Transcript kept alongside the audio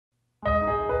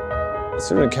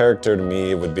Student character to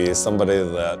me would be somebody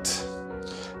that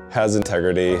has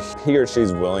integrity. He or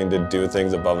she's willing to do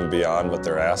things above and beyond what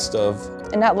they're asked of.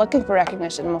 And not looking for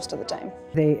recognition most of the time.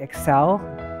 They excel,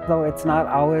 though it's not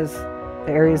always the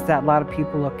areas that a lot of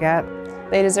people look at.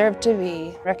 They deserve to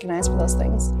be recognized for those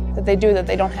things that they do that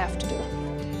they don't have to do.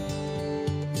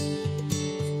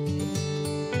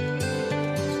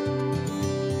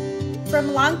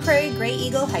 From Long Prairie Gray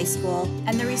Eagle High School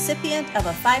and the recipient of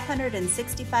a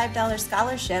 $565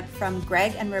 scholarship from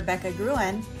Greg and Rebecca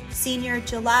Gruen, senior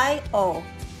July O.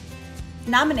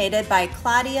 Nominated by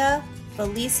Claudia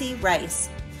Felici Rice.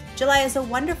 July is a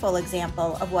wonderful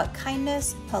example of what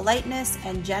kindness, politeness,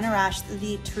 and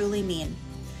generosity truly mean.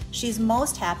 She's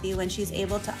most happy when she's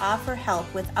able to offer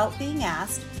help without being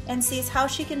asked and sees how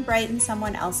she can brighten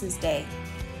someone else's day.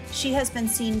 She has been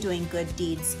seen doing good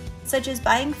deeds, such as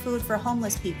buying food for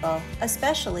homeless people,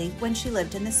 especially when she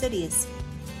lived in the cities.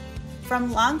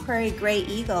 From Long Prairie Gray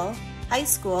Eagle High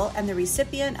School and the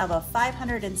recipient of a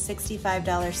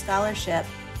 $565 scholarship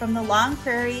from the Long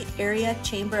Prairie Area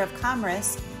Chamber of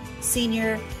Commerce,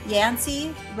 senior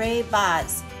Yancy Ray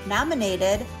Vaz,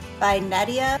 nominated by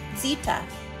Nadia Zita.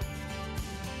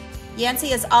 Yancey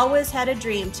has always had a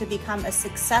dream to become a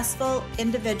successful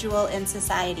individual in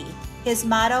society. His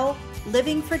motto,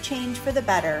 living for change for the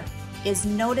better, is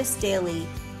noticed daily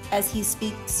as he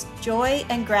speaks joy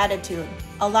and gratitude,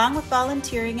 along with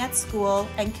volunteering at school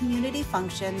and community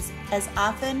functions as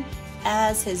often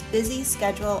as his busy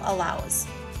schedule allows.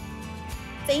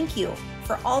 Thank you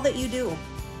for all that you do.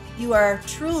 You are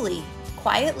truly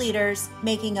quiet leaders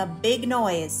making a big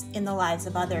noise in the lives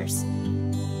of others.